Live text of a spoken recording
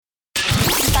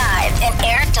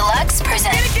Eric Deluxe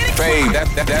presents Fade,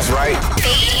 that's right.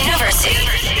 Fade University.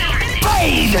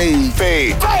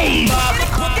 Fade.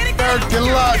 Eric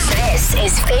Deluxe. This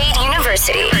is Fade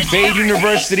University. Fade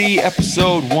University,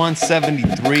 episode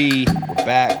 173. We're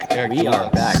back. Eric We Deluxe.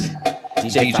 are back.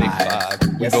 DJ Five.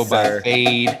 We Yes, go by sir.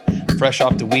 Fade. Fresh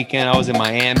off the weekend, I was in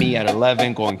Miami at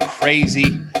 11, going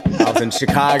crazy. I was in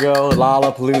Chicago,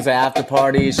 Lollapalooza after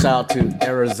party. Shout out to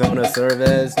Arizona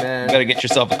Service, man. You better get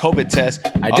yourself a COVID test.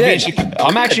 I I'll be did.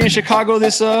 I'm actually in Chicago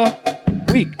this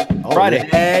week, Friday.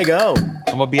 There you go.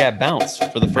 I'm gonna be at Bounce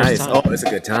for the first Nice. time. Oh, it's a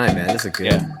good time, man. It's a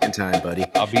good time, buddy.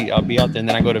 I'll be out there, and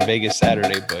then I go to Vegas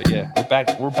Saturday. But yeah,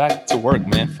 we're back to work,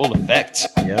 man. Full effect.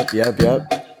 Yep.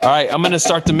 All right, I'm gonna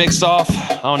start the mix off.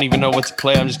 I don't even know what to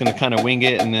play. I'm just gonna kind of wing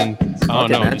it, and then I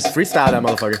don't know. Man. Just Freestyle that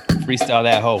motherfucker. freestyle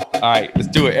that hoe. All right, let's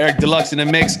do it. Eric Deluxe in the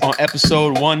mix on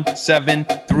episode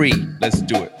 173. Let's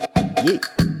do it. Yeet.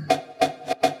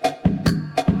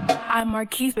 I'm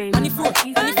Marquise, baby. 24,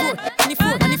 24,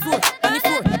 24, 24, 24,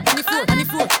 24,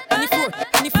 24, 24,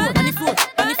 24,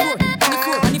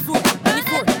 24, 24,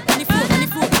 24,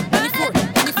 24,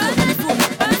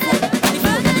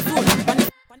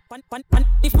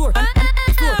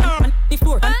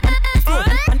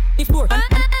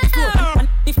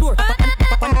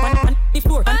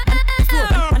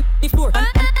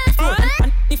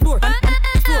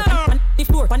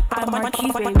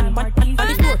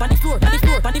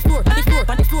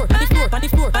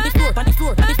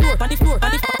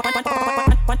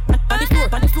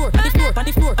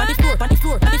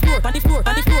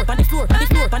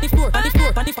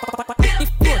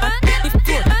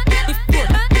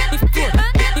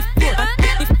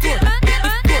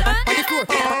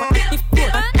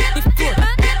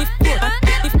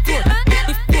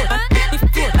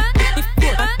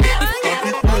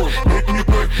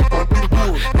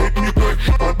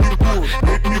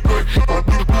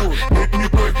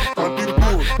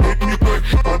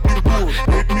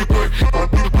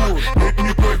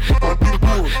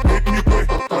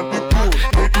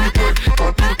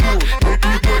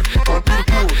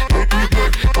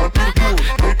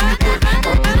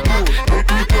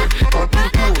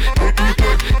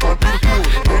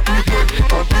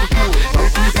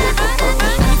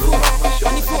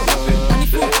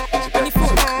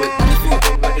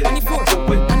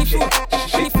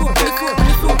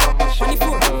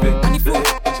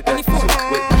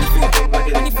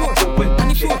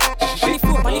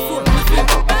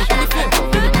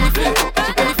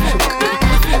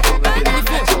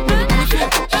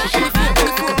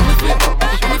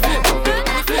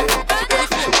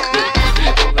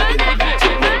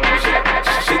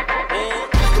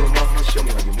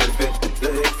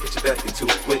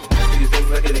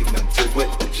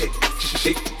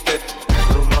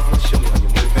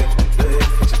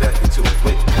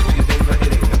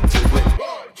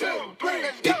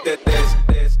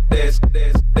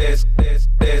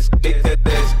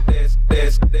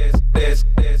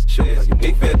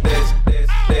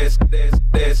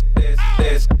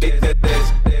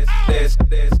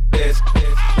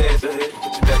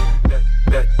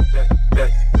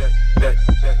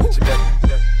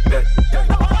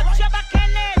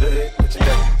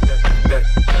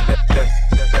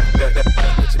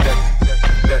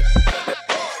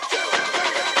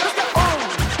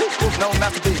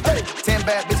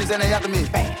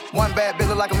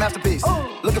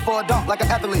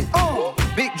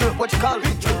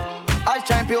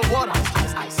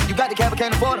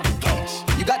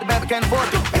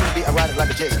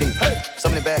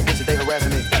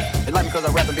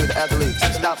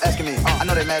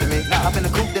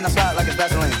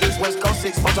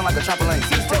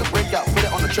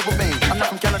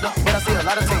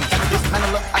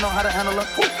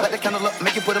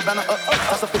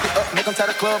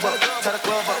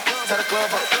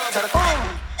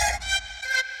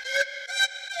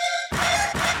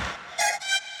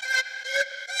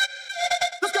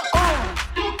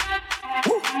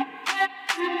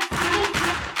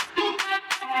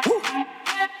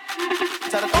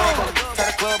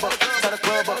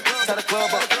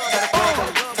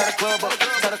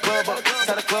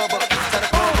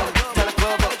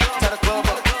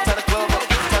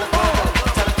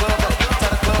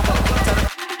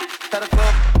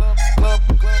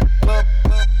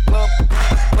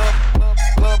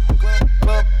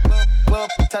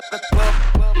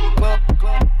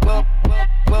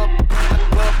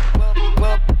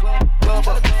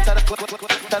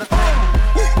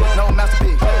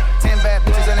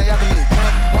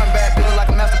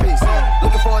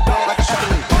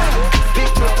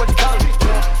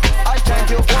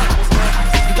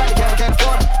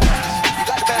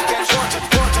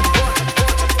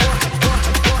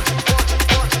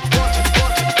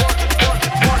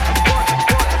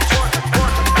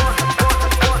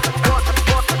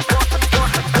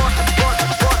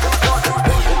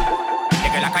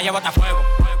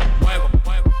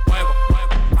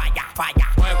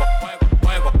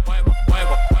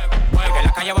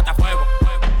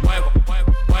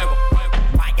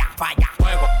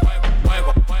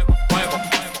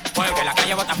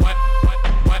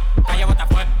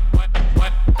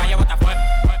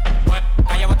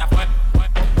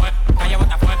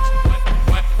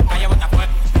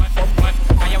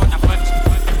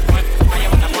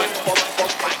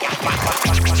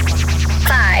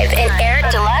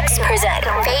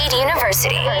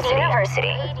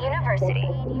 Fade University.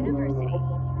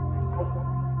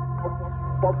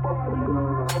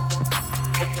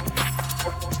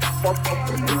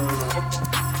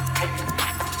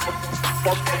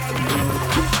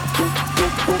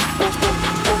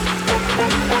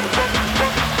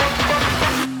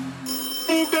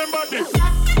 Move them body.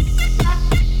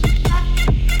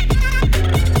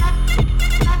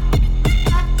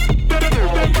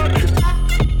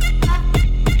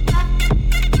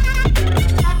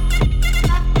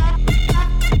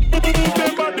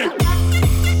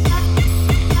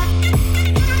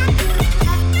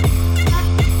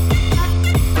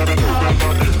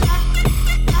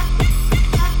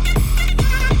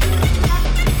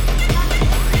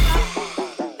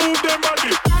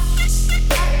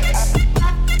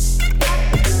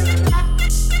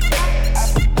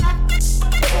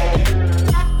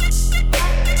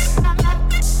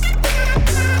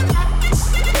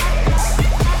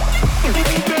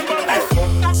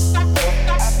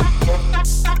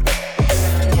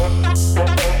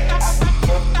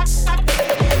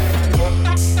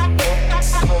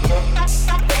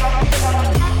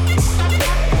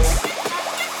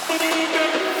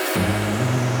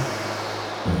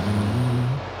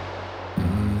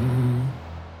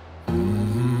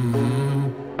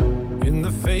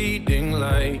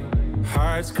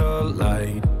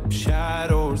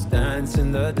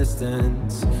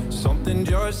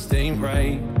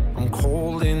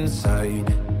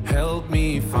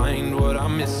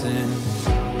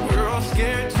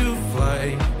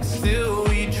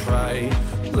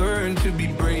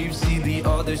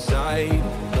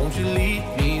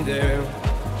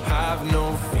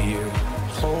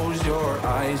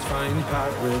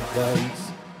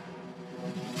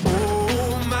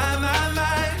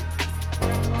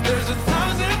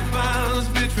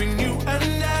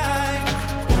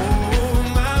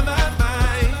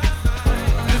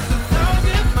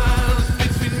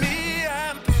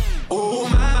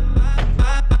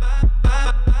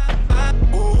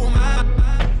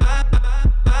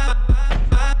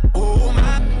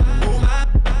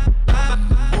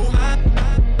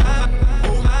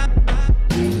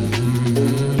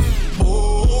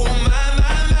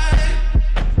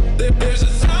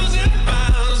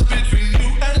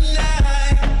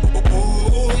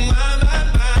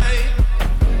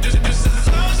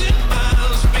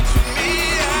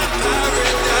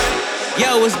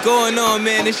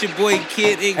 Man, it's your boy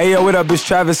Kid Ink. Hey yo, what up? It's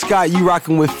Travis Scott. You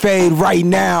rocking with Fade right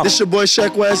now. This your boy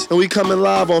Sheck West, and we coming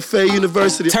live on Fade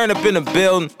University. Turn up in the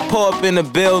building, pull up in the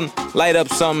building, light up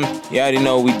something. You already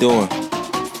know what we doing.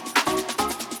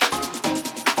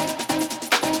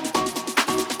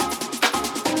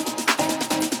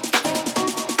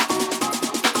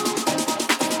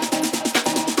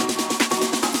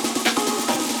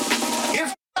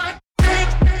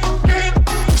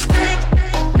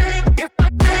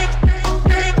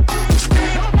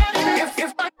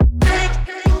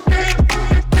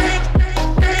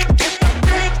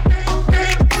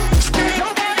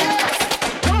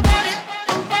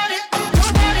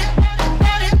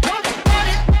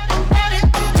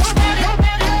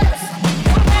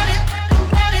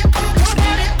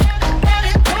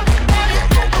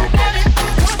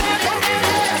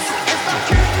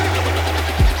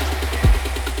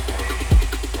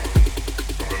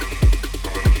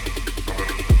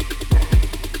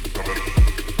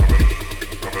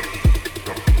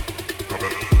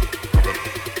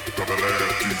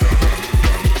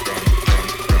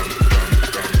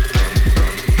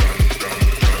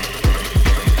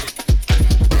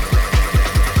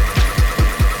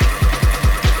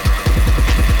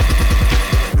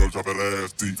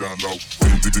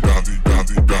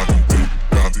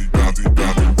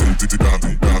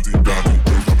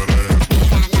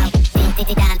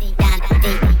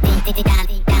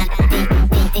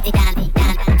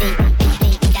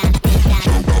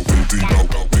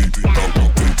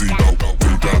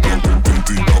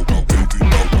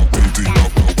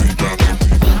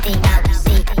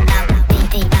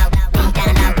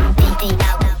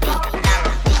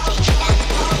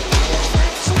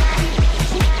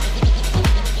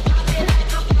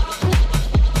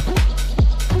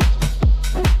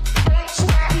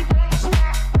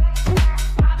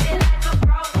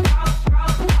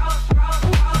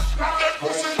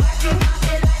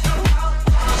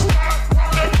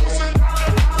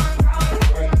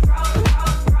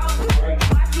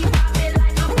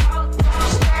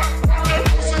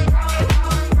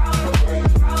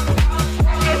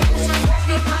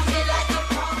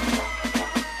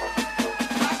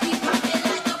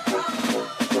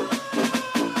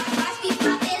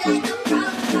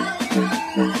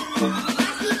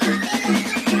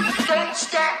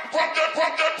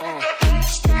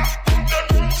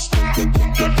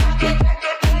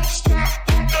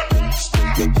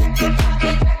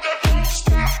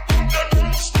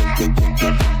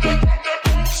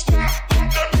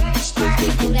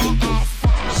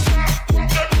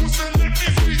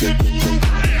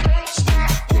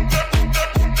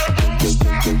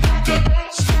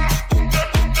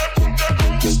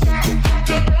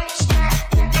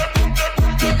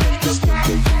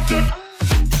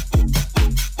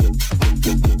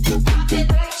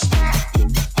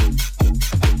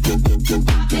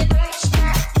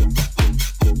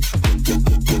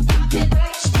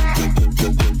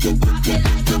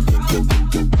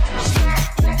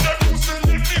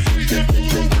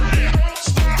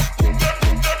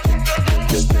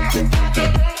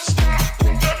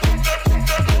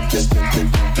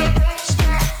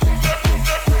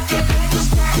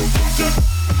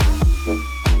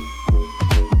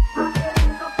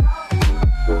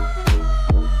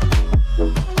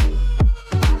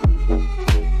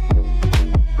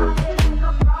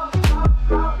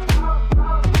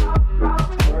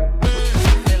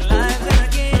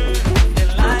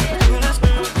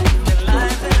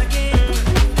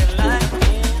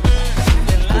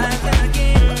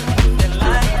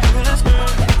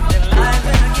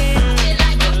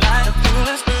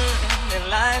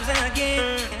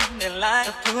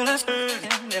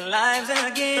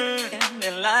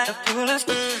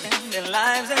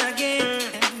 again,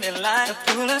 and their lives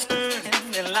pull us,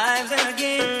 and their lives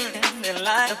again, and their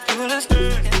lives pull us,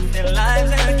 and their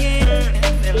lives again,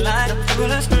 and their lives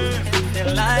pull us, and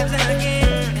their lives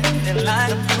again, and their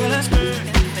lives pull us,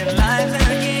 and their lives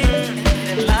again, and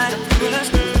their lives pull us,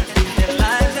 and their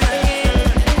lives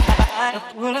again,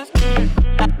 pull us,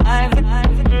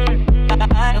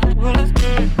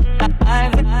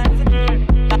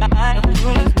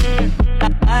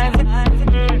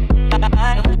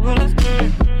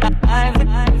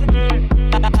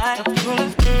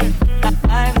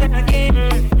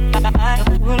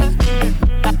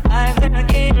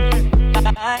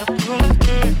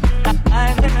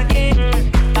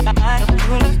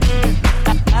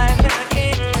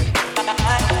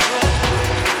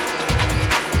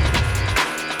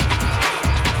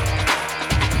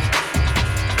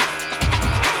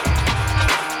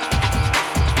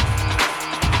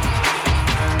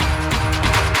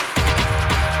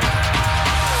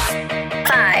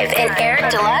 and Eric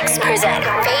Deluxe present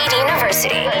Fade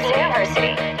University.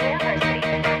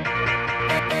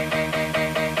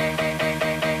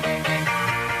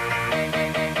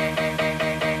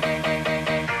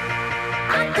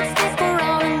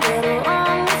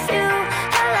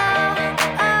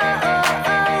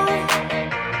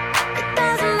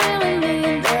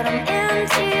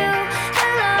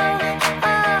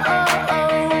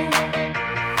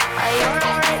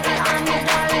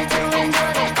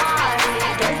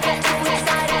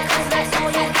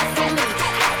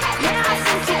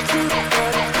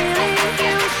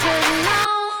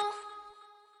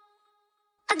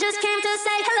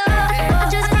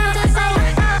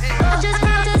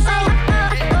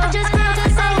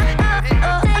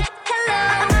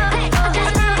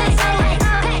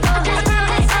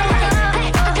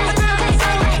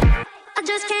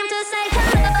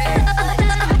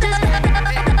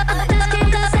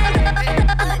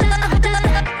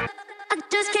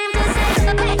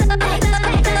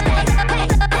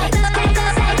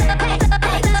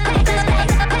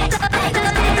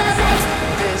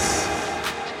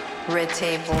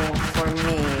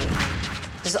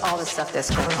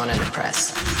 That's going on in the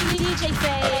press.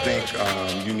 I think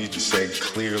you need to say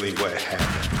clearly what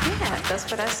happened. Yeah, that's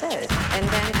what I said. And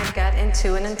then I got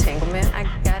into an entanglement. I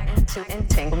got into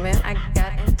entanglement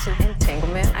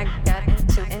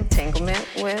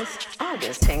with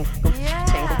August. Entanglement. I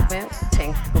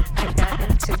got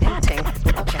into entanglement.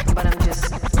 Okay, but I'm just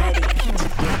ready to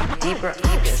get deeper.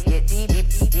 August. Get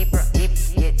deeper.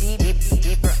 Get deeper.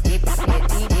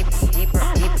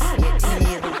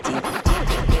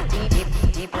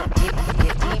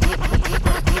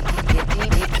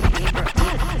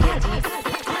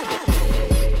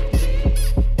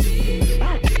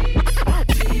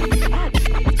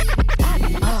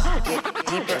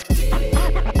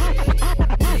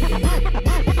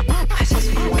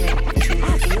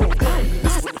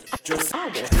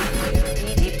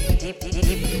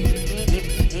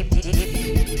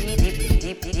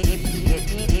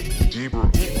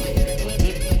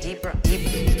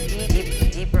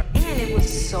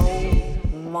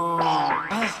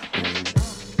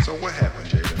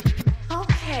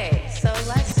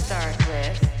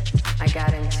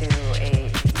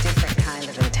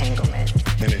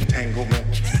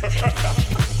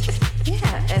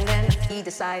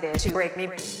 To break me.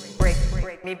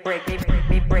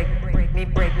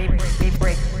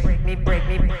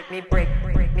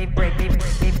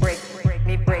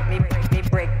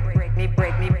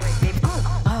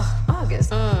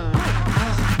 August.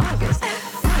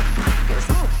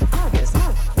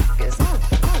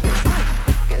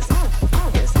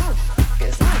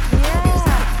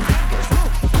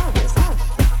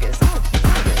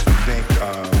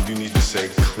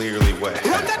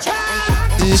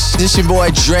 This your boy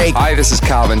Drake. Hi, this is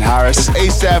Calvin Harris. It's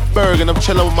ASAP Ferg, and I'm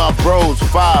chilling with my bros,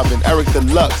 Five and Eric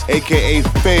Deluxe, aka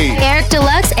Fade. Eric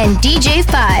Deluxe and DJ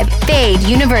Five, Fade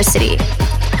University.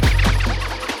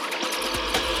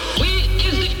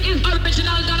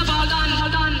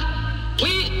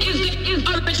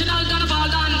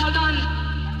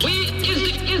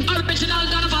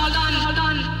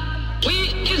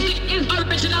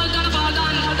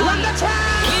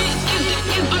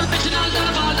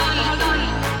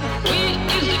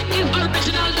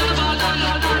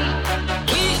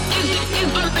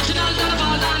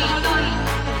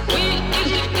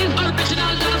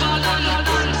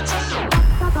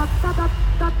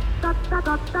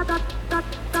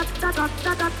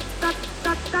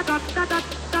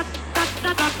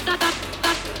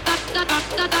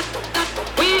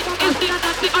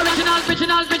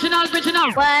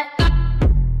 Original. What?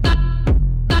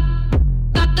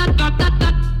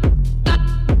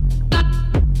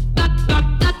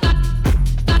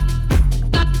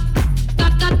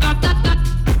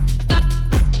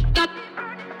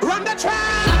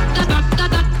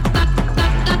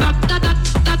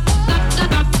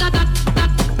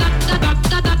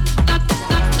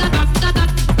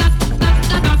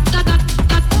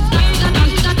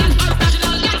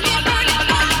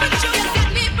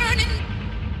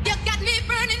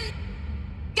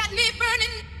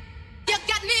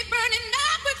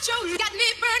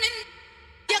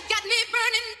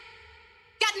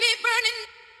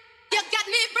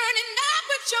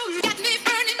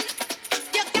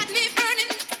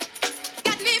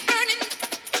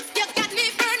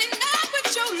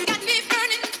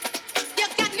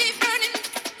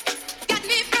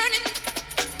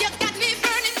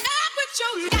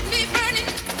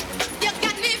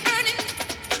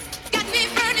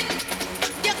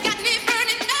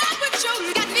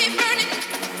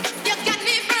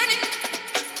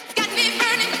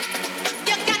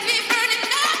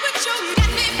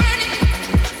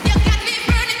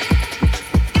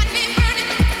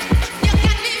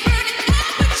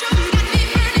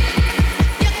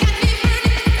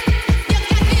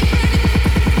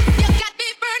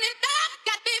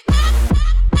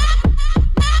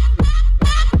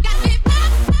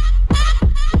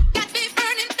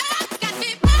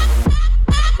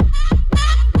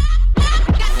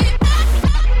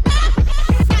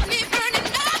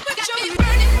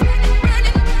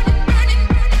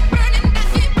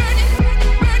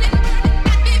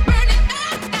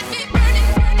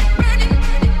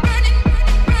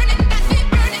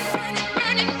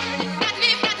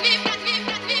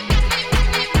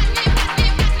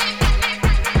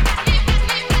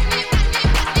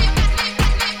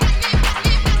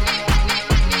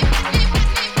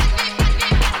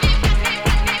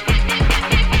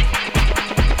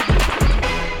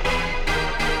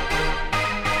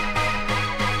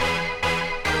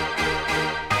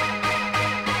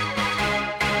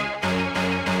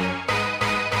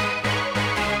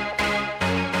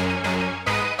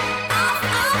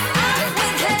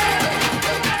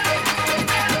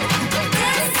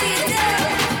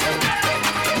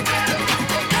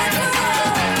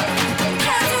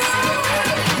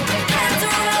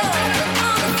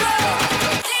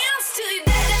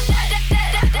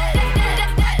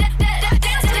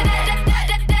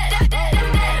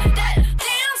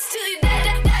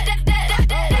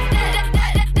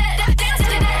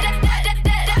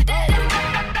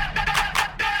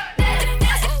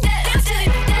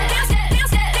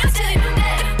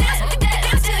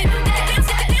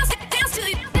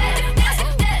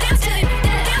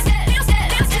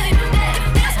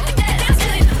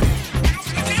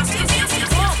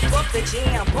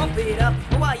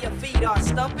 feet are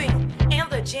stumping, and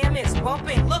the jam is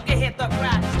bumping. Look ahead, the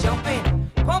crowd is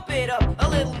jumping. Pump it up a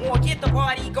little more, get the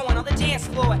party going on the dance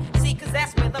floor. See, cause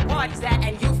that's where the party's at,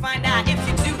 and you'll find out if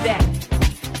you do that.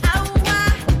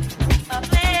 A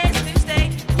place to stay.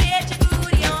 Get your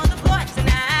booty on the floor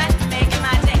tonight, making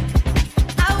my day.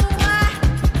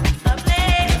 A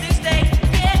place to stay.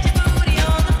 Get your booty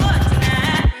on the floor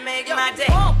tonight, making my day.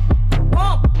 Pump,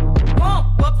 pump,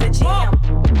 pump up the jam.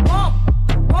 Pump,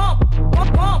 pump, pump,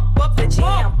 pump up the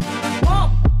jam.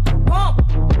 Pump, pump,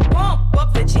 pump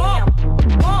up the jam.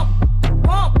 Pump,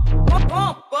 pump, pump,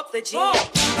 pump up the jam.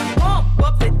 Pump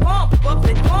up the pump up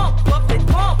the pump up the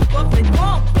pump up the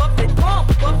pump up the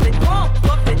pump up the pump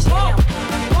up the jam.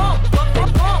 Pump up the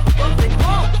pump up the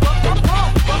pump up the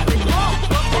pump up the pump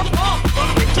up the pump up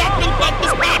the jam.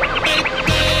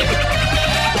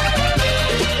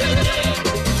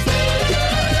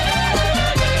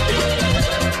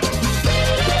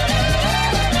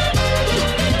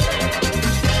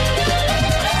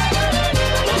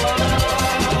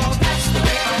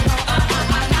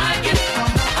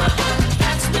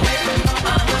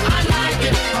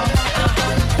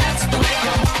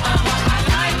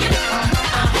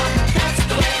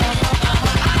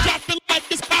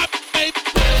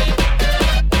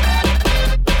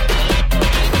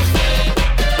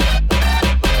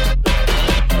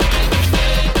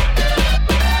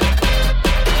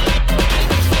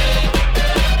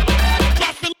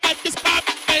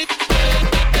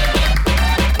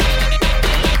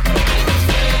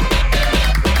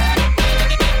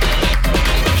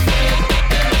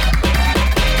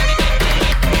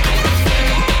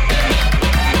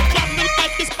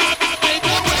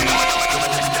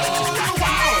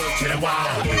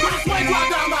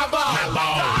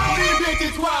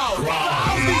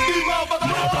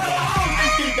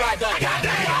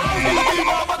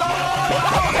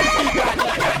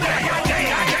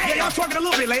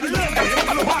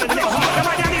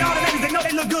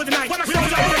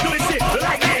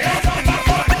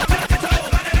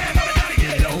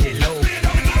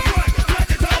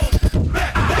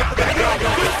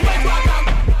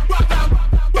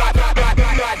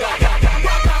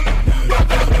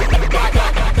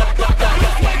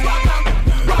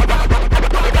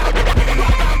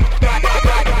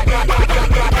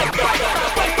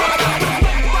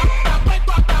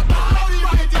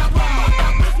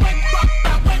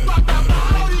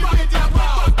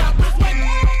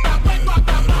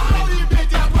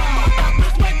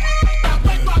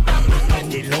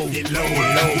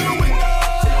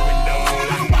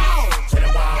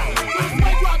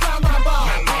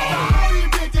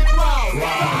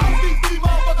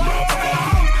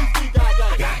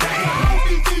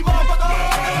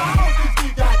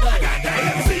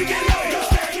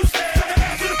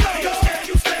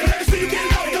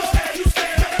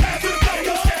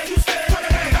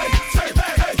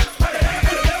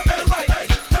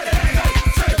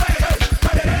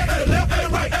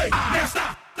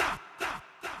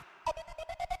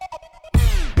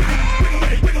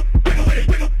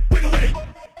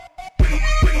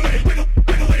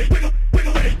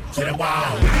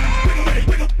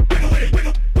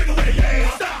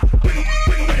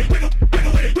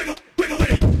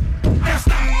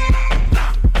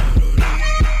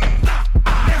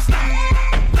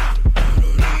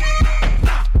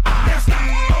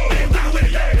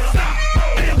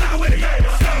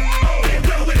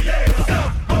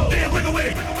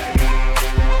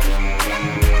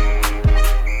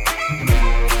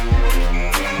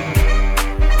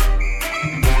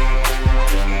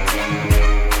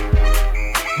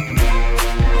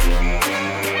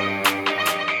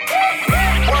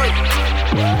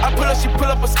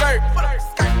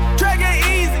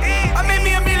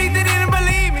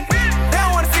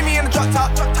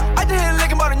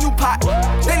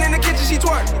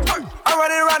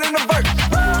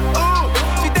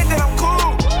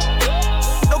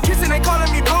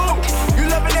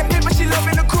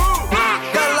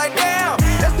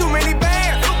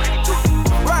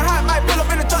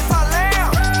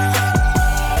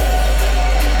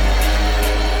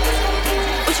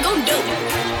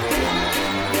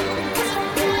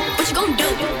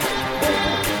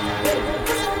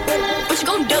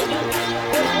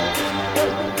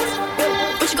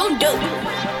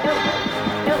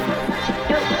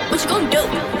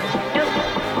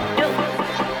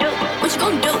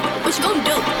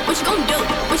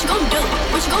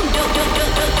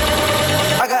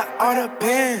 I got all the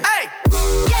pins. Hey!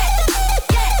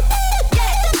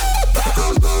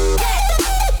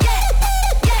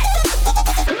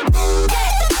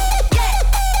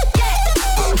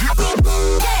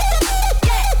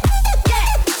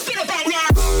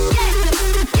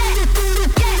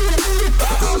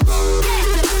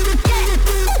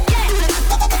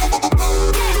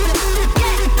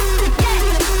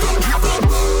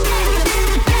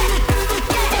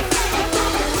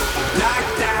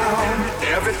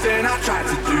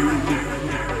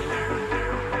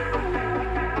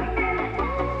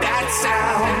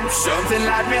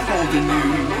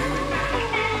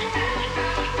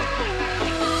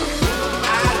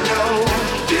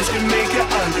 can make you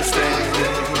understand.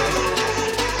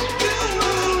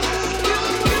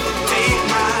 Take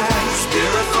my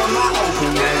spirit from my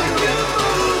open hand.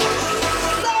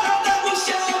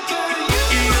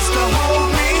 He used to hold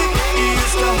me, he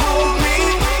used to hold me,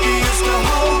 he used to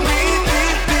hold me,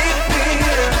 big, big, big.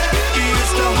 He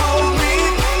used to hold me,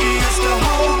 he used to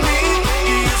hold me,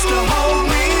 he used to hold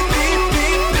me, big,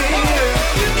 big, big.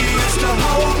 He used to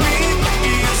hold me,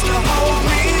 he used to hold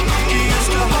me, he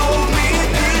used to hold me,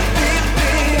 big, big,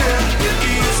 big.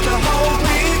 He used to hold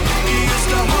me, he used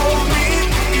to hold me,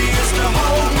 he used to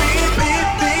hold me, big, big, big.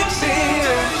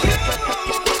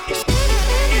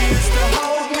 He used to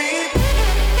hold me.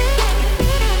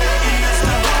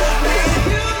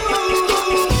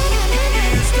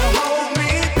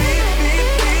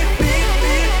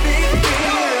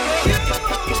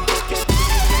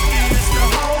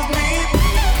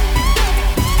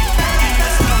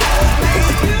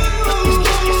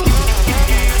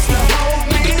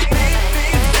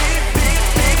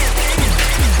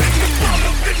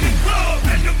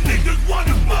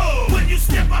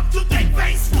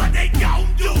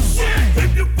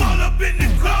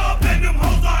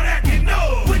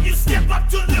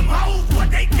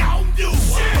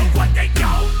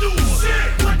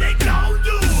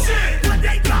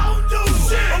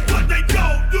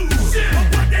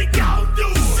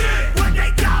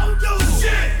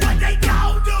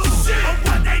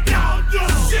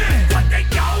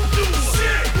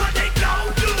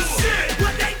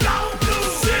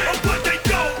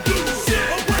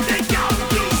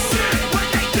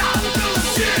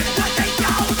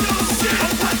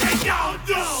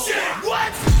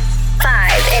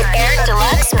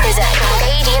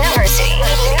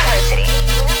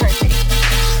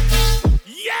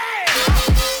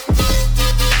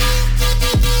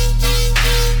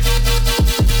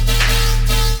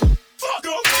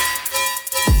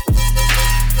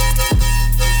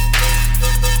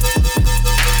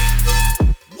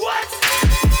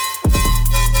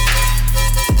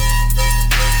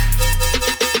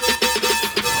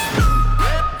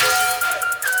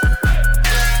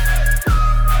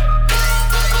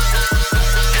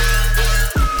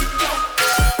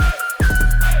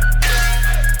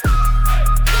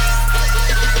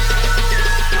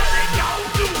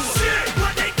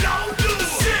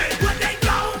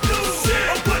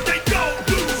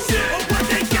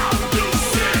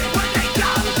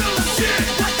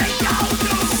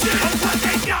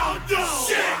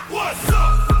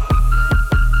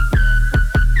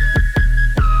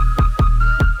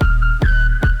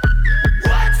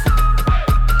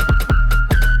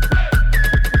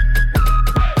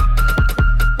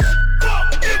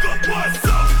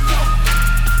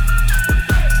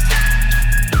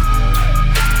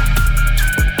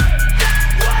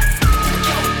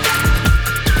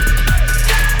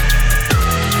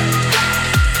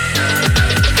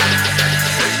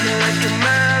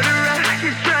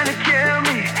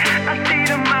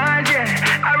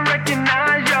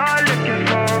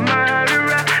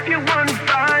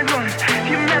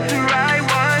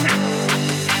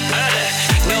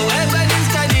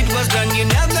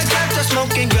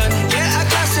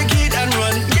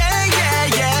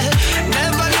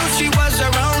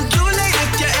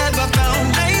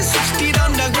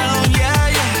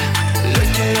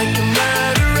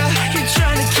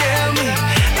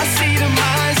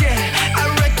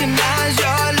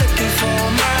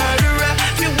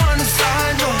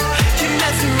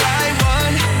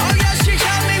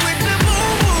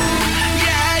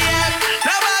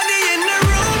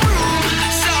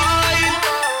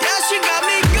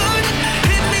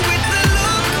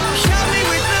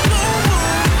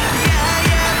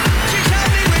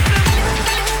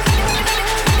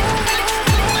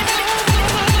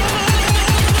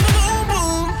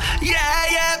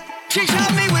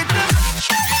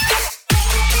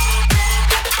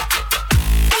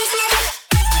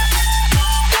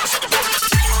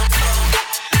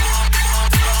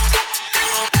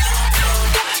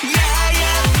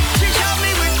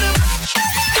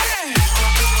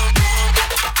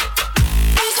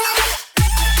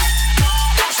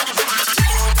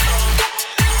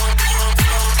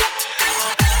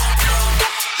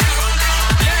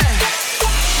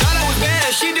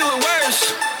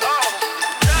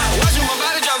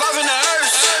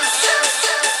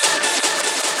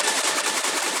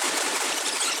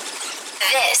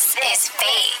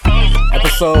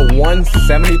 Episode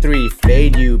 173,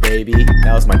 Fade You, baby.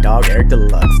 That was my dog, Eric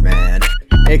Deluxe, man.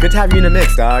 Hey, good to have you in the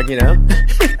mix, dog, you know?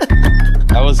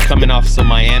 I was coming off some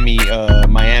Miami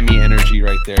energy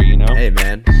right there, you know? Hey,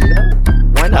 man. You know,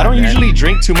 why not? I don't man? usually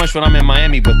drink too much when I'm in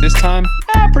Miami, but this time,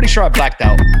 I'm pretty sure I blacked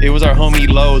out. It was our homie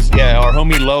Lowe's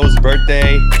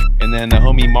birthday, and then the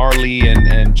homie Marley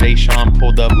and Jay Sean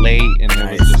pulled up late, and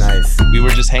it was just, we were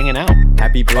just hanging out.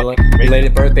 Happy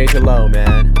belated birthday to Low,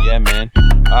 man. Yeah, man.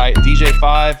 All right, DJ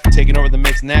 5 taking over the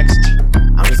mix next.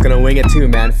 I'm just gonna wing it too,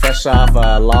 man. Fresh off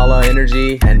Lala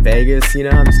Energy and Vegas, you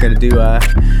know. I'm just gonna do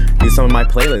some of my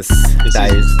playlists. This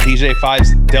is DJ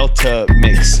 5's Delta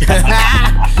mix.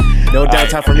 No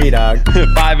Delta right. For me, dog.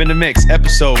 5 in the mix,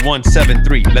 episode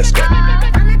 173. Let's go.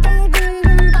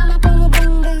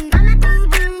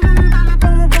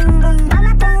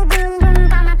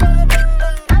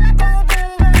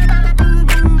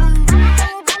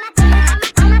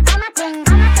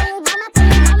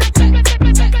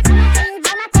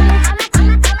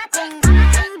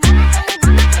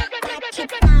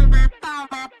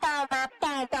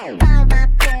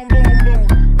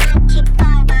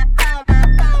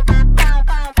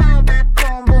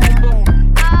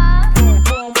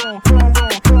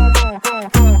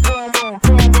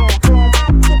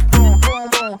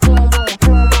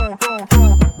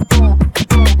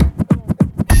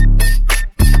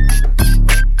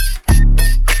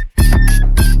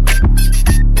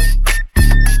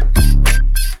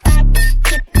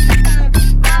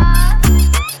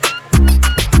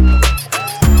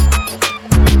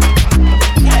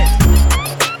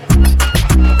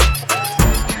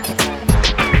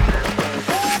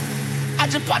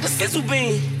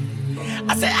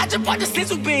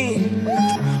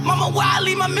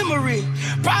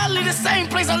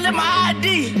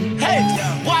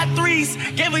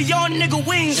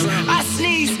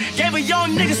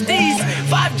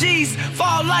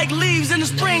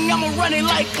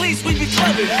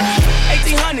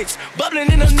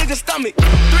 Bubbling in a nigga's stomach.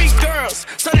 3 girls,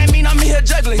 so that mean I'm in here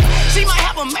juggling. She might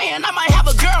have a man, I might have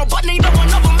a girl, but neither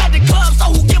one of them at the club, so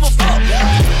who give a fuck?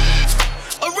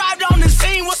 Arrived on the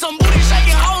scene with some booty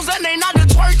shaking hoes and they not the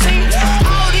twerk team.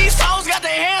 All these hoes got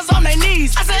their hands on their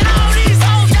knees. I said all these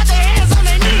hoes got their hands on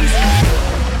their knees.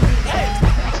 Hey,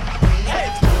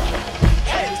 hey, hey,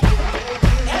 hey,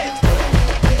 hey, hey.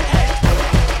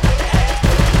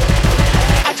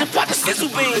 I just popped the sizzle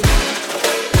bean.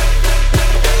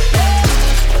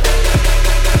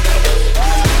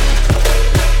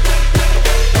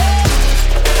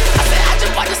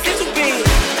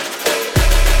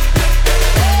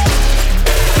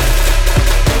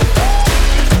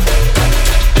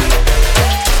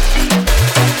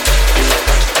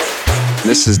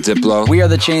 This is Diplo. We are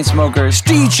the Chainsmokers.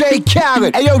 DJ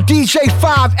Khaled. Hey, yo, DJ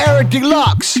 5, Eric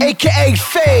Deluxe, a.k.a.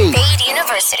 Fade. Fade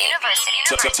University.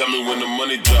 Tell me when the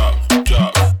money drop,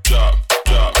 drop, drop,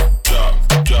 drop,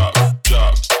 drop, drop, drop,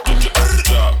 drop,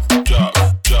 drop, drop,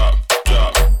 drop,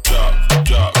 drop,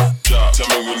 drop, drop. Tell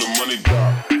me when the money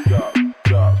drop,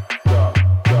 drop, drop,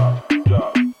 drop, drop,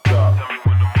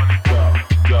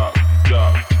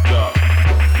 drop,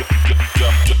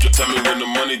 drop. Tell me when the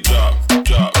money drop,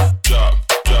 drop, drop,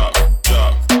 drop,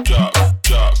 drop, drop,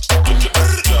 drop, drop,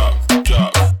 drop,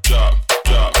 drop, drop,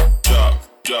 drop,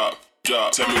 drop,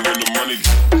 drop. Tell me when the money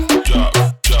drop, drop,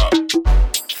 drop,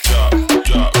 drop,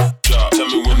 drop. Tell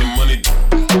me when the money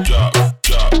drop, drop,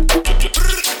 drop.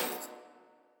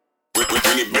 We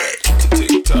bring it back to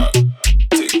tick tock,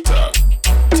 tick tock,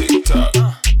 tick tock,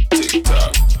 tick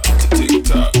tock, tick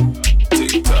tock,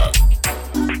 tick tock.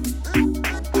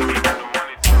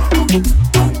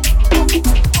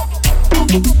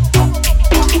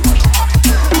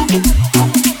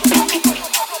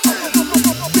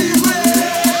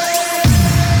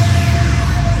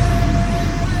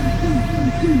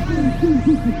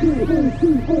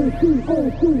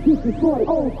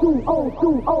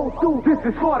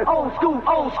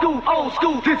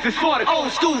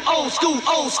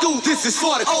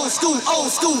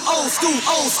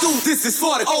 This is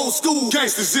for the old school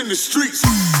gangsters in the streets.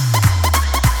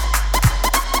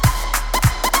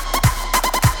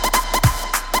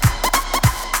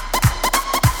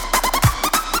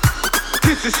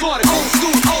 This is for the old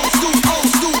school, old school, old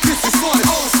school. This is for the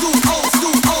old school, old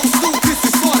school, old school. This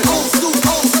is for the old school,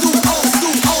 old school, old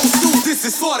school, old school. This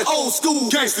is for the old school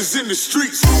gangsters in the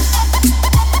streets.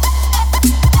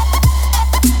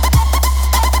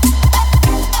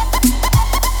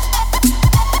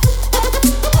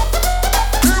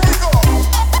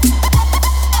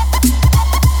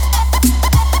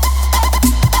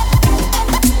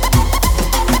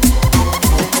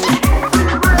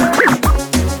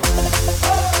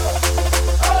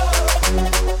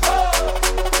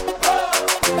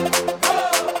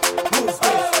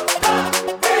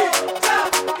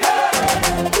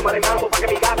 Súmale mambo pa' que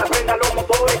mi gata prenda los motores.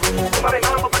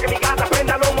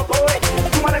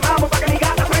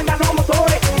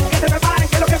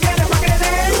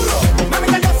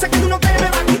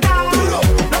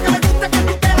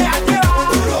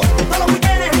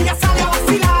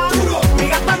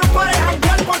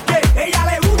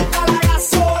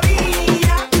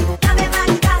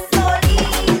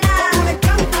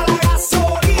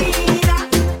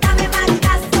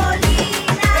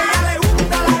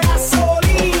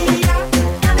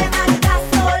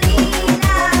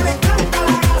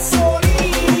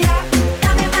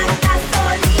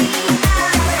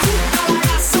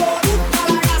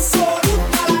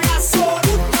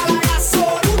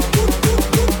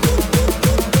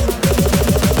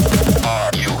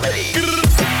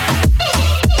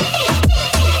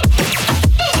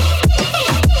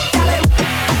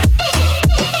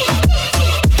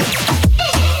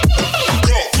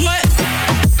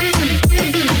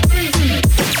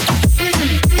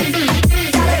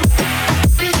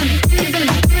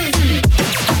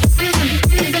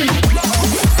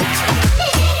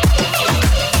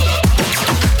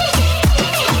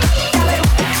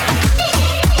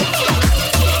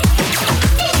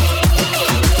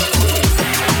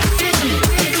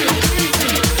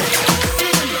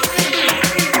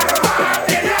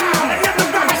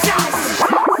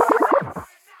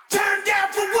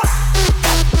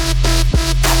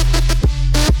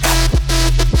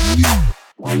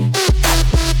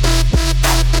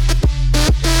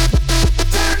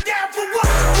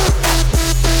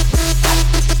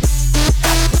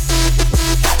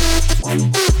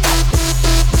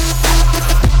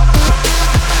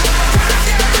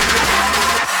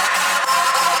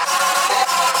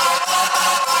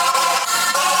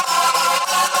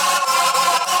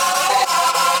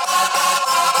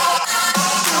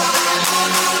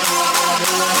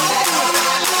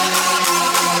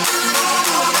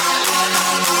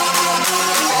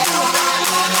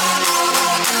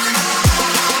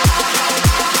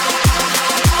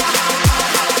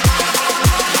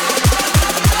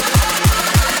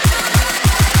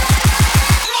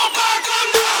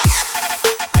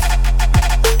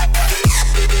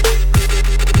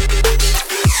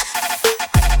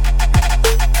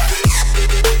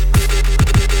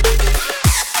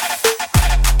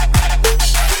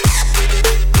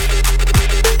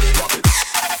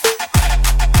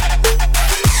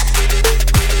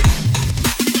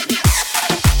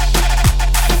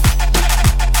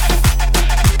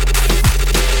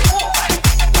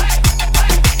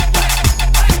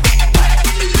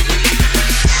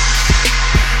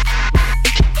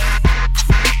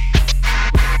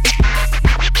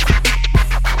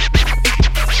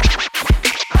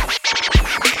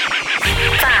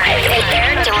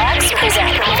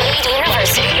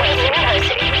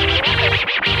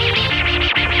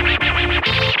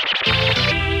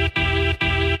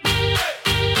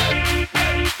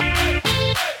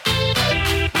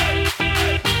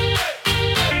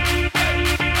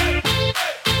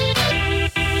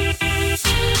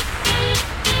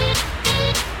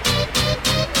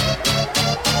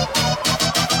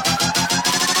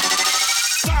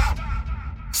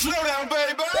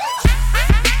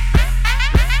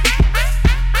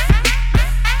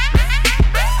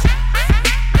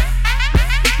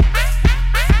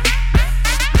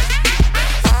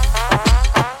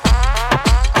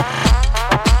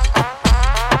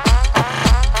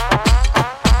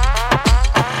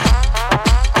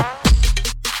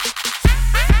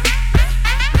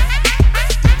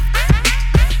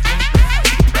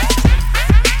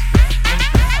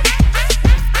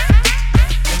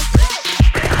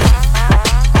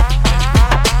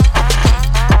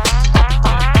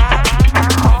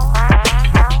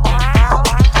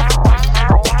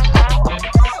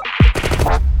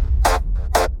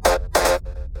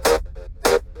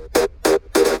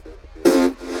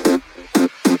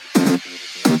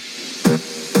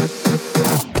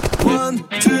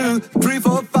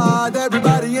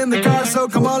 so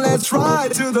come on, let's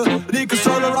ride to the liquor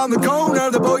store around the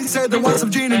corner. The boy said they want some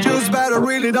gin and juice, but I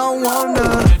really don't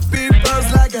wanna be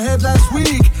buzzed like I had last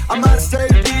week. I might stay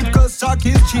deep, cause talk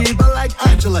is cheap. I like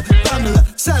Angela, Pamela,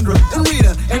 Sandra, and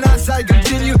Rita. And as I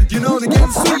continue, you know they get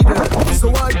sweeter. So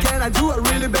what can I do? I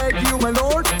really beg you, my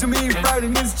lord. To me,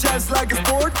 fighting is just like a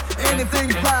sport.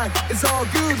 Anything's black, it's all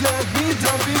good. Let me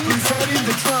jump in, please set in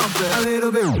the trumpet a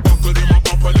little bit.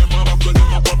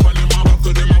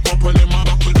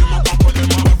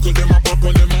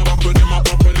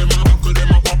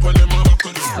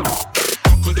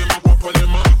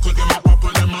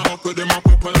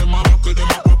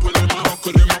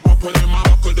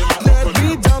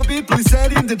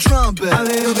 The trumpet. A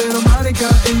little bit of Monica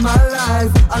in my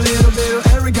life, a little bit of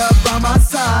Erica by my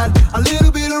side, a little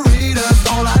bit of Rita's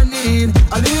all I need,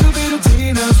 a little bit of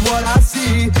Tina's what I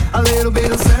see, a little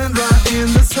bit of Sandra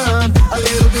in the sun, a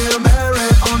little bit of Mary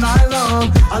all night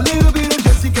long, a little bit of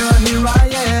Jessica, here I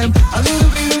am, a little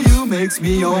bit of you makes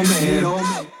me your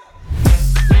man.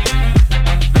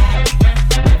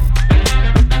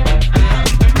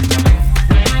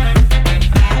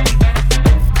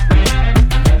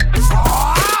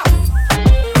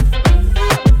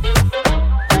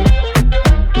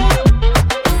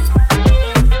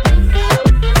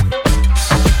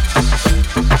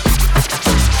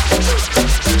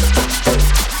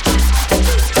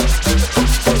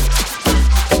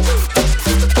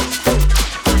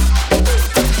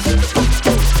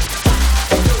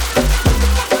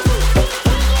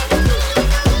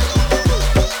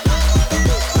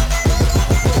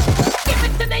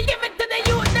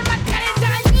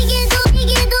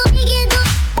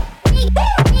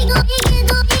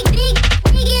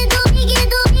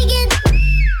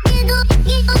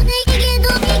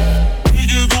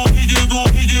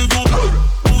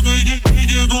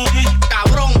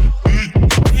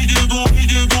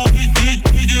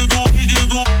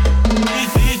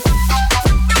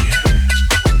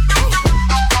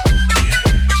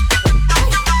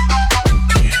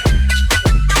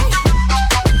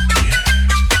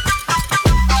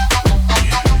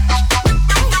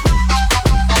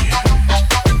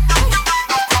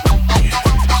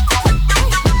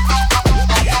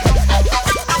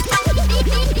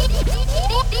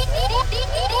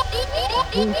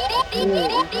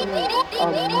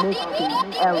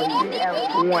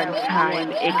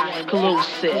 One-time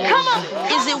exclusive. Come on.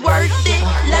 Is it worth it?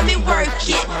 Let me work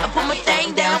it. I put my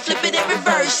thing down, flip it and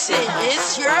reverse it.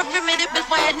 It's your primitive,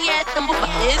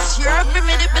 it's your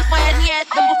primitive,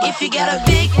 if you got a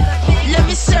big, let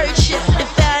me search it to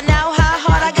find out how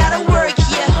hard I gotta work.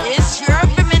 Yeah, it's your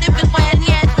primitive, it's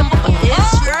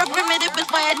your primitive,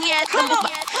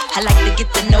 I like to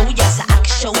get to know ya so I can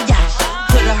show ya.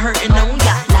 Put a hurtin' on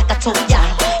ya like I told ya.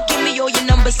 Give me all your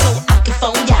numbers so I can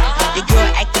phone ya. Your girl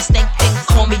acting stank, then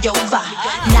call me over.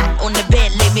 Not on the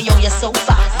bed, lay me on your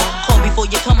sofa. Call me before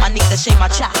you come, I need to shave my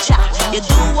cha-cha. You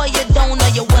do or you don't, or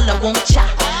you will, I won't cha.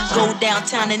 Go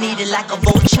downtown and eat it like a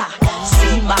vulture.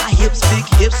 See my hips, big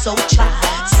hips, so cha.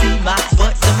 See my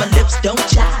butt and my lips, don't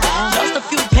cha. Lost a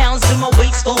few pounds in my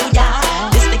waist, oh yeah.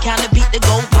 This the kind of beat that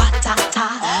go ba-ta-ta.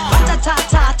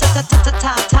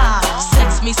 Ba-ta-ta-ta-ta-ta-ta-ta-ta.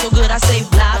 Sex me so good, I say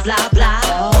blah, blah,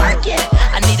 blah. Work it,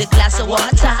 I need a glass of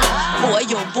water. Boy,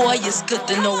 oh boy, it's good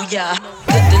to know ya.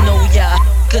 Good to know ya.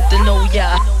 Good to know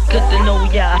ya. Good to know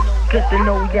ya. Good to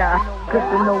know ya. Good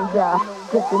to know ya.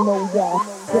 Good to know ya.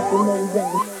 Good to know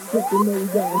ya. Good to know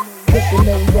ya. Good to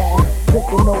know ya. Good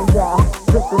to know ya.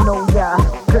 Good to know ya.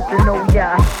 Good to know ya.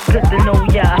 Good to know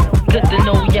ya. Good to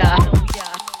know ya.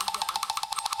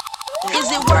 Is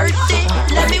it worth it?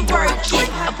 Let me work it.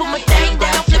 I put my thing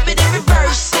down, flip it and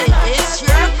reverse it. It's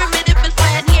your primitive,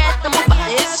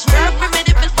 it's your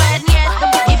primitive,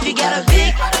 if you got a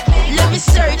big, let me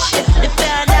search it to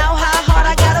find out how hard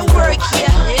I gotta work.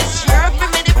 Yeah, it's your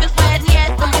primitive, it's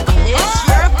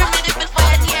your primitive,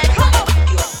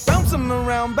 bouncing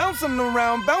around, bouncing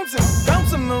around, bouncing,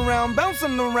 bouncing around,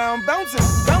 bouncing around, bouncing,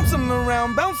 bouncing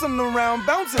around, bouncing around,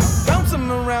 bouncing, bouncing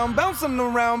around, bouncing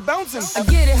around, bouncing. I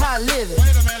get it how I live it.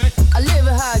 I live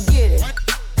it how I get it.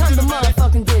 Come to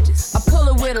motherfucking digits. I pull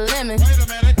it with a lemon.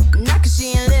 Not cause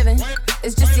she ain't living.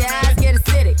 It's just your eyes get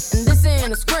acidic. And this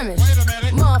ain't a scrimmage.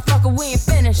 Motherfucker, we ain't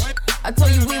finished. I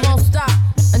told you we won't stop.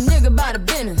 A nigga by the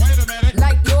business.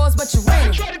 Like yours, but you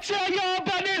rent it.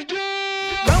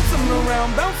 Bouncing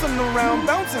around, bouncing around,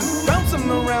 bouncing, bouncing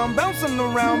around, bouncing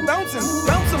around, bouncing,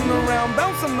 bouncing around,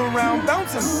 bouncing around,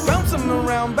 bouncing, bouncing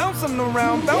around, bouncing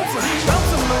around, bouncing,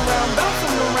 bouncing around,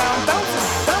 bouncing around, bouncing,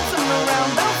 bouncing around,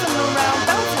 bouncing around,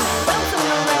 bouncing, bouncing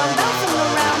around, bouncing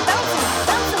around, bouncing,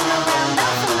 bouncing around,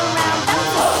 bouncing around,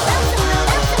 bouncing, bouncing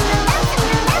around,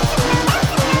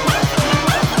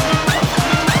 bouncing around.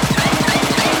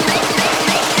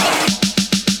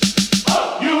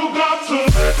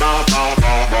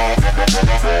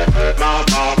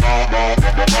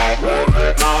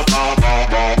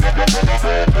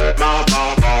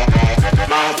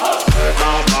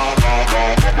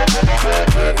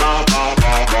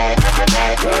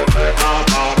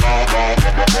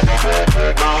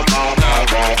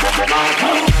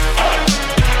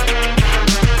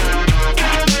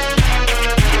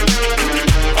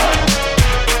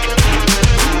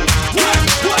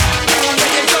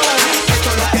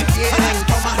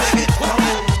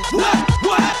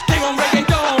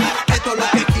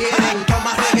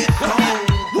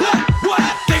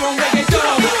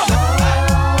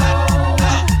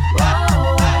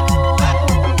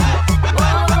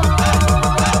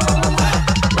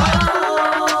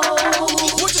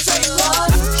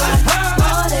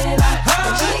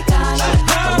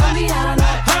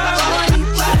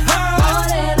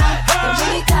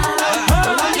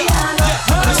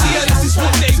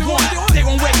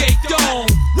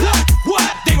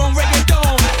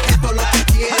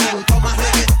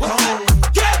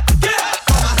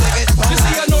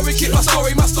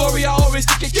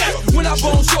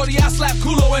 Yo, shorty, I slap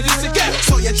culo and dice que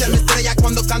soy el chema estrella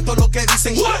cuando canto lo que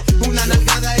dicen. Una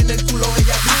nalgada en el culo,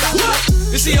 ella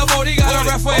grita. You see a body got a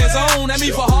ref for his own. That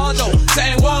me for hard though.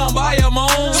 San Juan,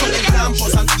 Bayamon. Soy el campo,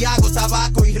 Santiago,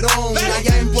 tabaco y ron.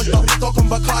 Allá en Puerto Rico con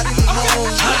Bacardi y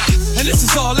limón. And this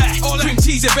is all that. Cream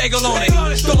cheese and bagel on it.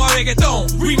 Toma reggaeton,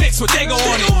 remix with Dago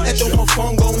on it. Esto es un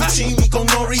mofongo, un chimi con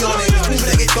oriones. Un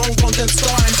reggaeton con Del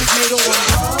Star and Big Little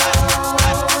One.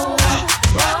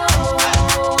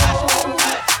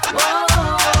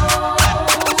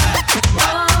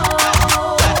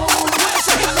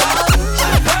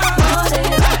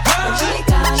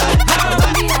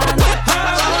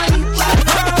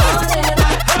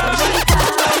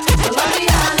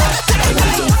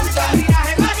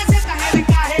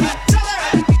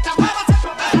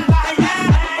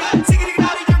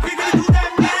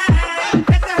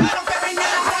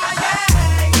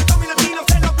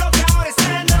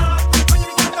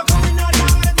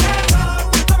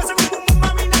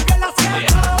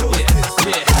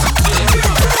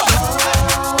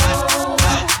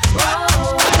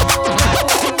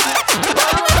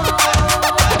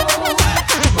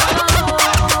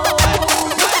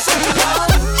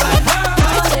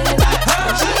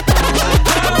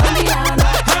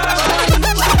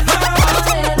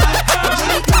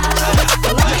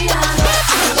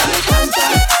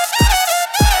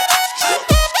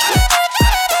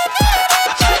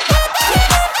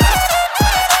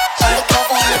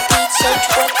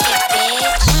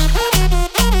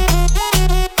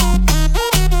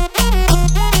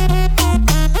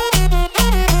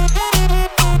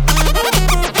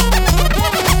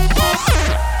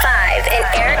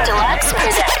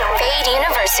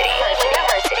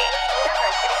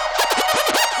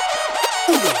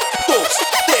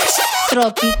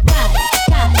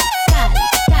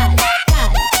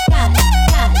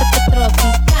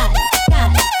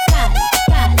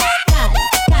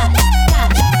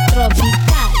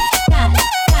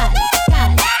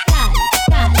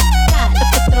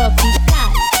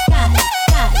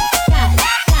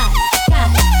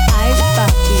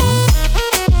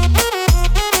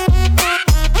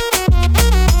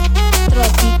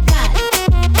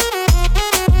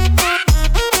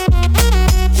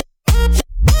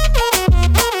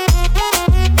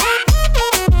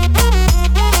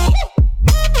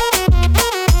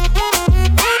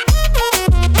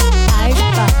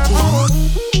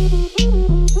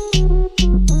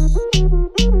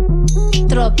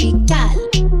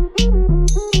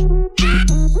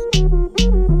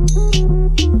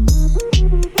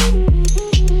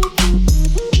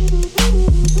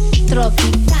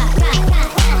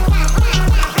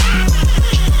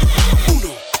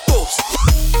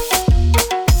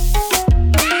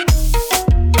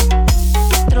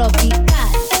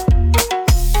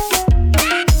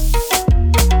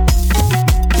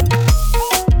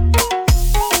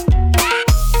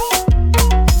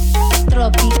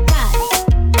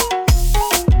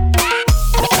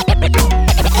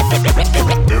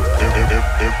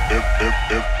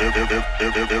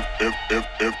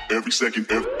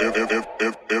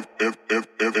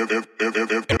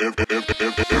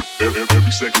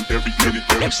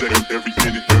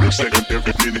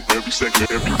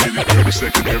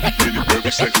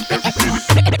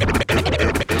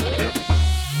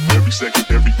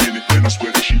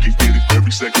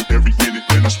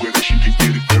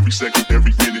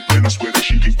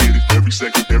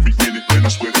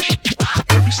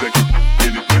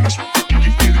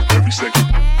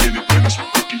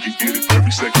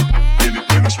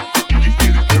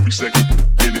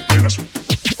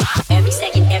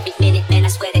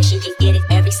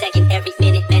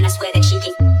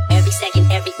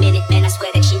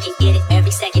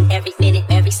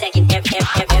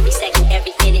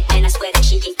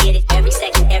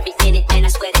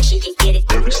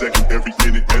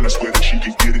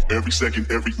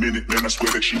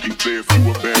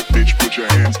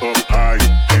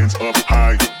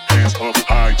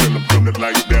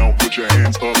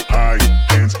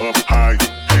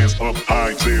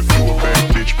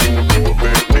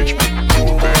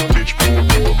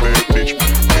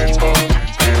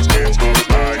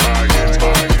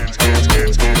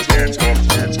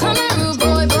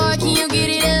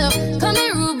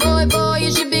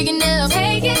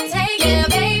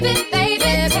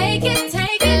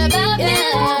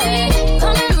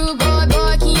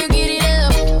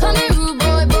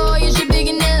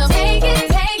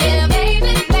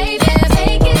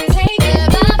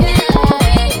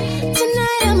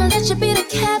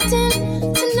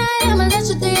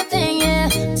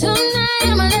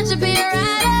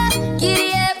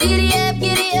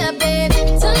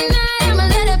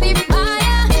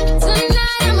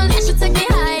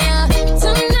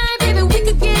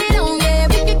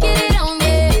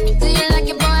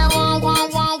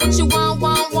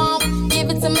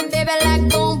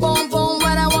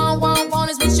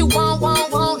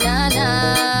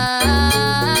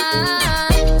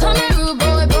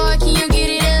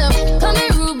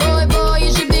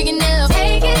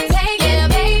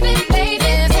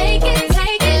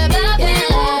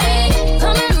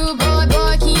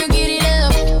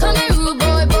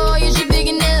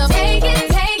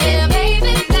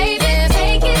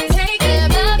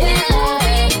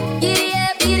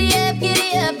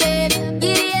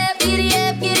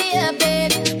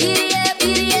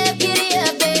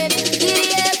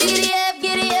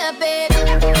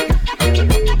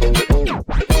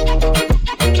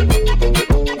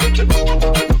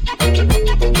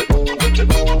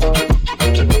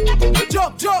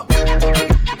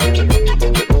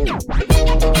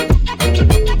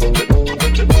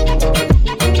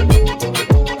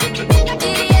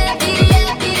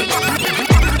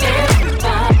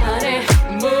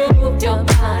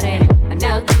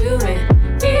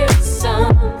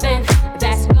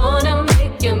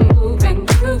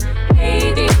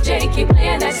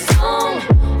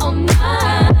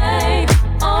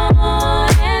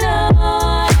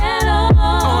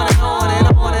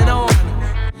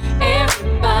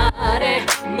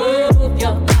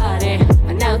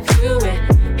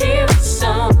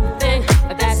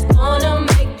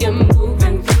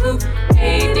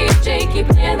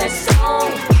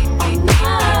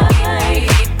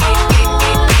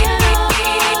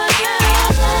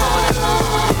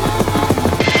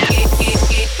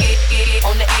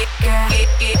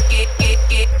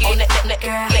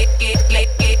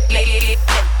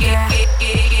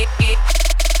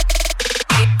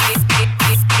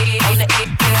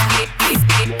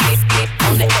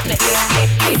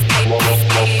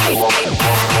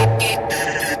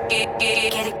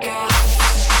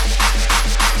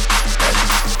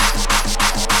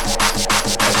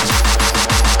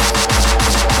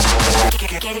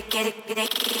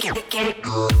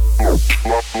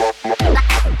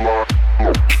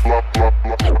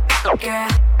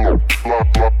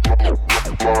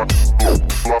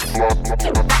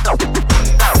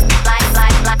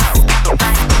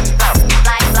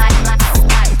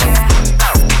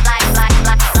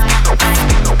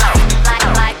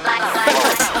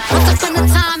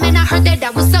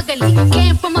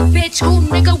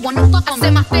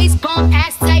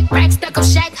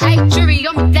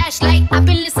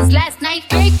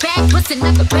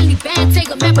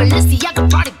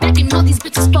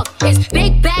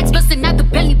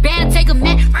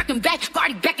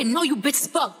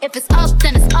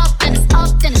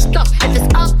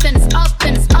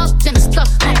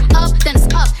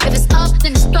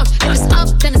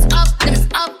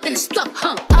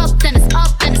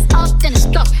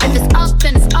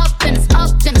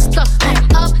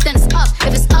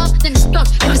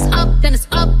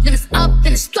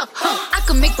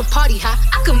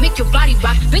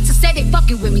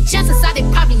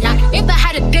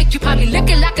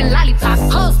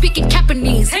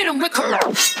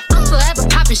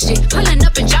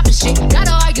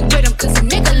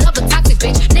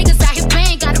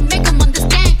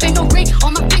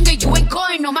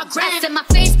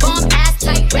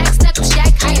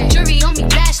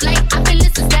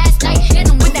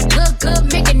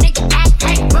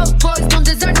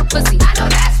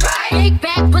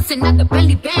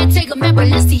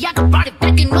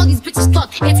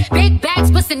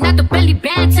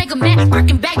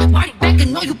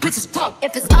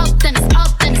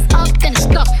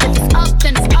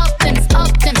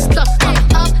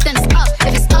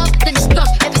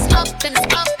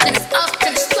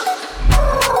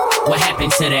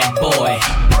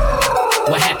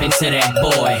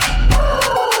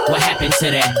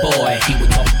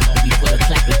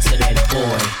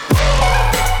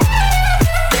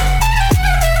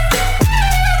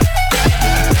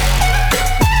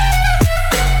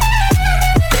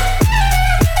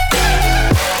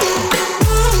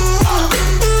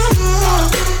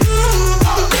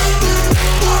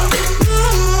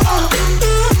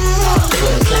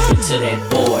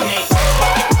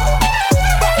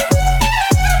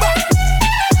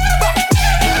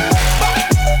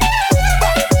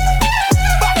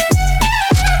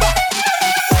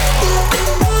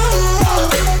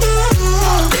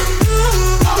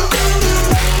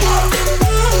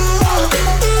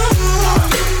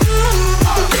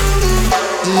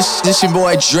 This your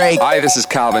boy Drake. Hi, this is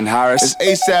Calvin Harris.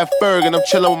 It's ASAP Ferg, and I'm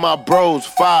chilling with my bros,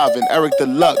 5 and Eric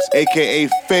Deluxe, aka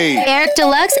Fade. Eric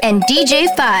Deluxe and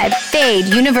DJ 5, Fade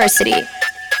University.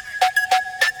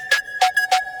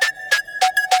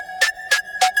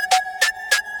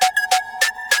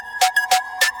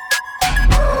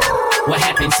 What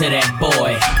happened to that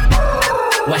boy?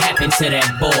 What happened to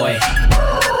that boy?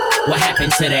 What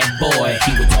happened to that boy?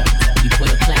 He would talk, he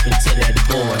put a clap into that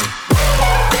boy.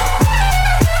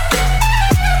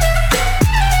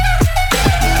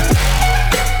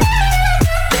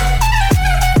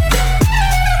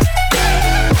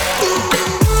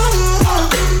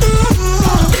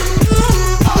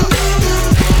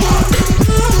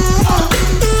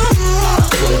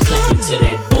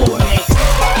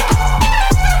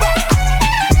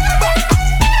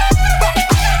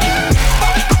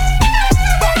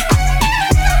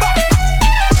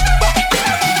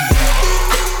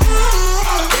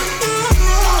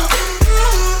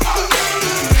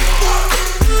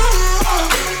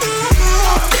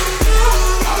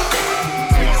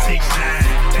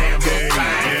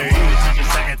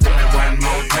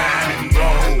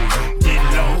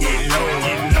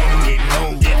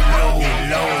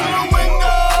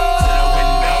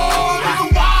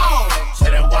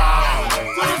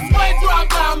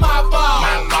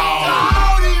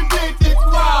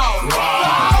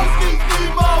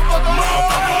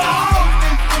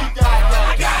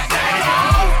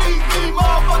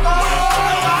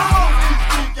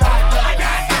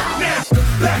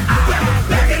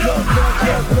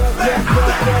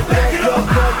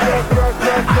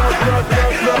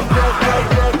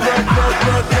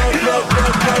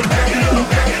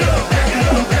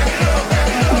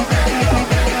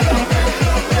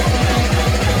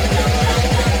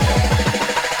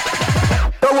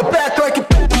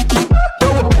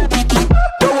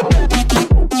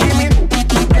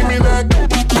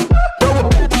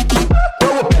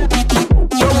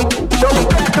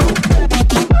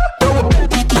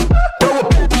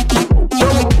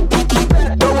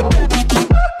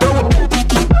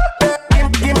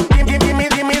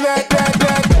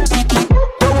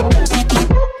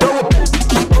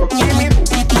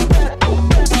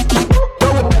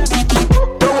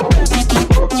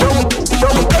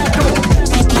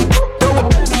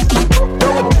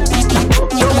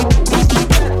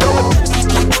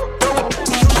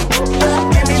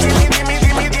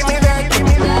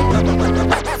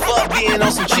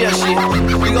 chill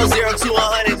shit. We go 0 to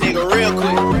 100, nigga, real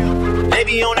quick. They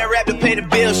be on that rap to pay the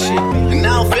bill shit. And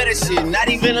I don't feel that shit, not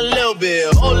even a little bit.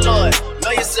 Oh Lord,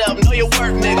 know yourself, know your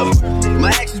worth, nigga. My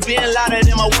actions being louder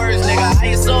than my words, nigga. I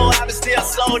ain't so high, but still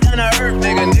so down to earth,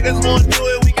 nigga. Niggas wanna do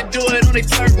it, we can do it on they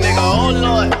turf, nigga. Oh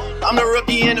Lord, I'm the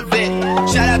rookie in the vet.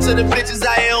 Shout out to the bitches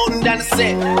out here holding down the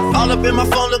set. All up in my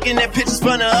phone looking at pictures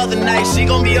from the other night. She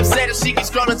gon' be upset if she keep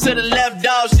scrolling to the left,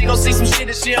 dog. She gon' see some shit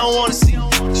that she don't wanna see.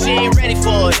 She ain't ready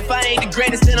for it. If I ain't the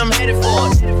greatest, then I'm headed for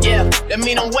it. Yeah, that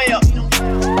mean I'm way up.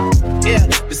 Yeah,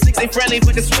 the 6 ain't friendly,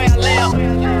 but this way I lay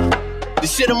up.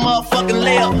 This shit a motherfucking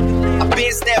layup. I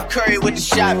been Steph Curry with the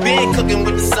shot, been cooking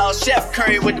with the sauce, Chef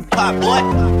Curry with the pot, boy.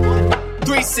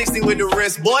 360 with the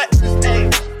wrist, boy. Hey,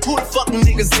 who the fuck them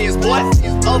niggas is, boy?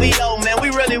 OVO, man, we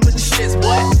really with the shits,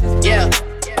 boy. Yeah,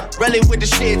 really with the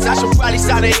shits. I should probably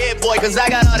sign a hit, boy, cause I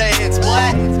got all the hits,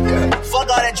 boy. Fuck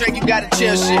all that drink, you gotta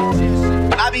chill shit.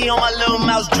 I be on my little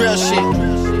mouse drill shit.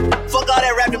 Fuck all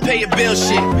that rap to pay your bill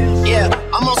shit. Yeah,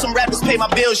 I'm on some rappers pay my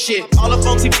bill shit. All up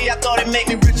on TV, I thought it made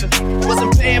me richer.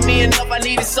 Wasn't paying me enough, I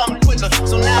needed something quicker.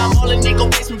 So now I'm all in Nico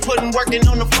basement, putting working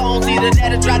on the phones. Either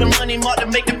that or drive the money mark to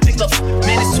make the pickups.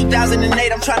 Man, it's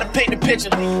 2008, I'm trying to paint the picture.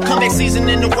 Comeback season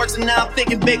in the works, and now I'm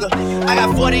thinking bigger. I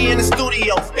got 40 in the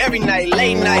studio every night,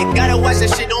 late night. Gotta watch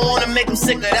that shit, don't wanna make them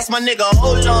sicker. That's my nigga,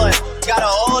 oh Lord. Got a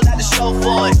whole lot to show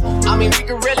for it. I mean, we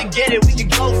can really get it, we can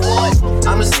go for it.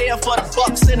 I'ma stay up for the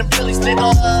Bucks and the Phillies,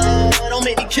 nigga. Don't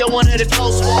make me kill one of the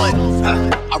ghosts for it.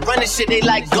 I run this shit, they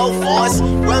like go for us.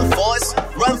 Run for us,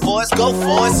 run for us, go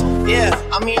for us. Yeah,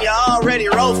 I mean, you already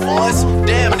wrote for us.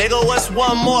 Damn, nigga, what's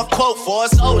one more quote for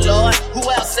us? Oh Lord, who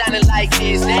else sounded like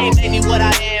this? They ain't made me what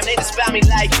I am, they just found me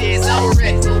like this. I'm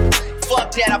ready.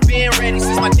 Fuck that, I've been ready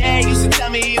since my dad used to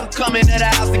tell me he was coming to the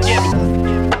house to get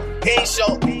me. He ain't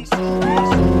show.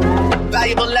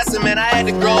 Valuable lesson, man, I had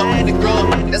to grow.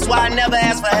 That's why I never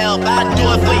ask for help. I do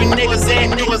it for you niggas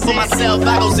and do it for myself.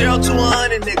 I go 0 to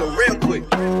 100, nigga, real quick.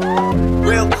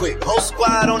 Real quick, whole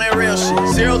squad on that real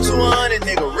shit. 0 to 100,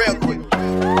 nigga, real quick.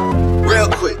 Real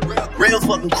quick, real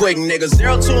fucking quick, nigga.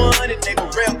 0 to 100,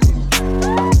 nigga, real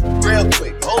quick. Real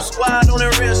quick, whole squad on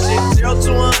that real shit. 0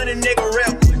 to 100, nigga,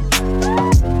 real quick.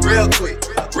 Real quick,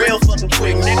 real fucking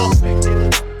quick, nigga.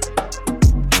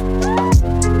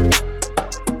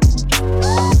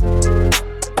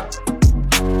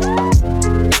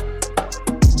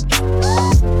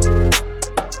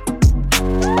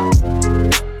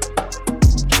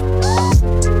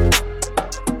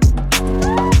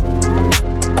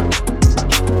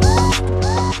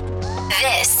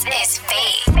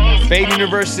 Fade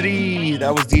University.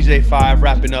 That was DJ 5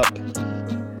 wrapping up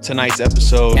tonight's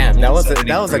episode. Damn, that was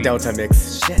a Delta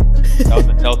mix. Shit. That was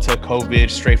a Delta COVID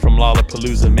straight from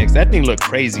Lollapalooza mix. That thing looked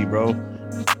crazy, bro.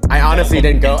 I honestly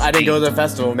didn't go. I didn't go to the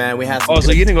festival, man. We had.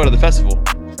 So you didn't go to the festival?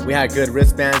 We had good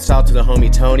wristbands. Shout out to the homie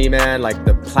Tony, man. Like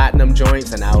the platinum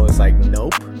joints, and I was like,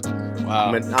 nope.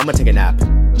 Wow. I'm gonna take a nap.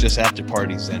 Just after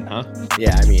parties, then, huh?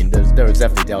 Yeah, I mean, there was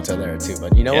definitely Delta there too,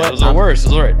 but you know what? Those are worse.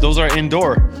 Those are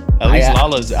indoor. At least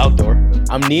Lala's outdoor.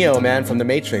 I'm Neo, man, from the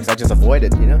Matrix. I just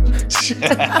avoided, you know.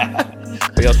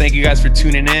 But yo, thank you guys for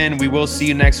tuning in. We will see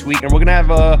you next week, and we're gonna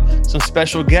have some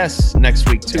special guests next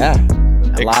week too. Yeah,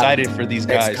 excited for these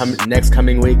guys. Next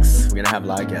coming weeks, we're gonna have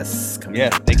live guests.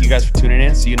 Thank you guys for tuning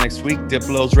in. See you next week.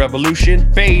 Diplo's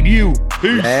Revolution. Fade you.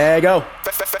 Peace. There you go.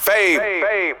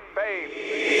 Fade.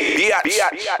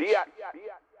 Biatch.